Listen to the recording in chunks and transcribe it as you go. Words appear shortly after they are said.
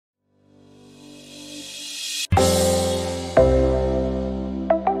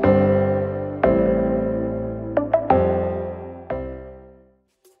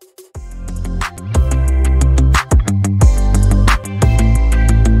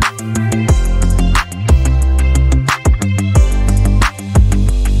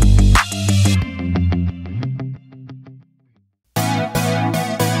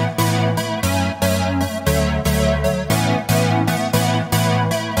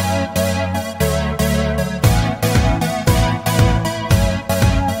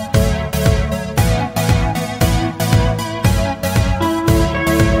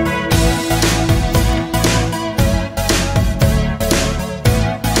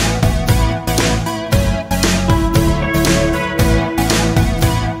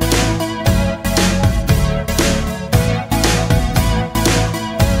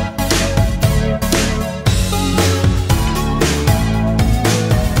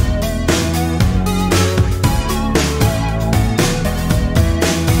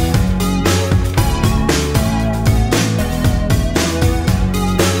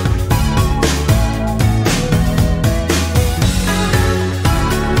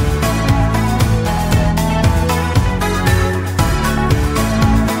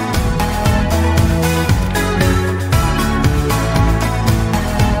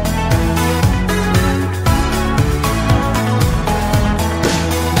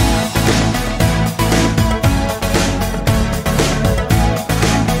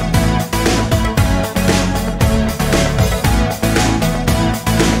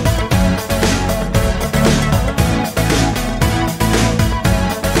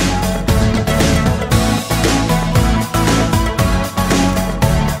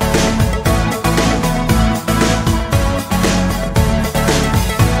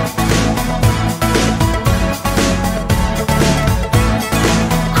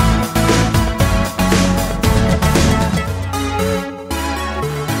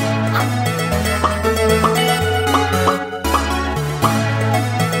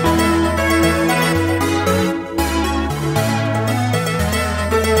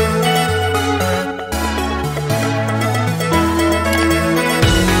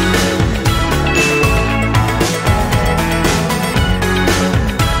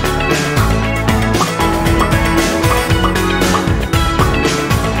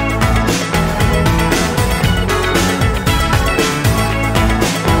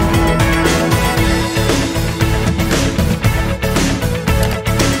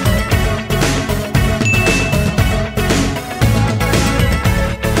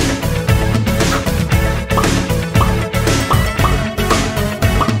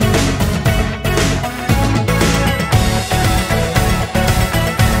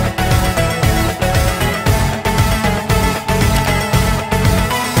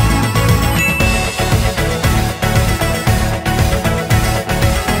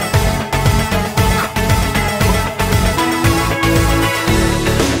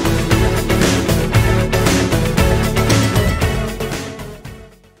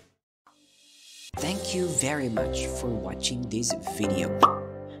very much for watching this video.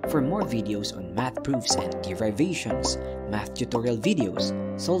 For more videos on math proofs and derivations, math tutorial videos,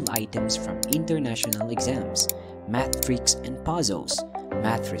 solved items from international exams, math tricks and puzzles,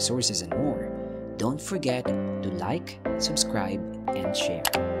 math resources and more, don't forget to like, subscribe, and share.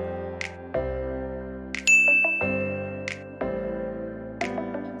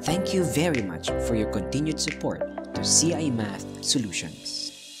 Thank you very much for your continued support to CIE Math Solutions.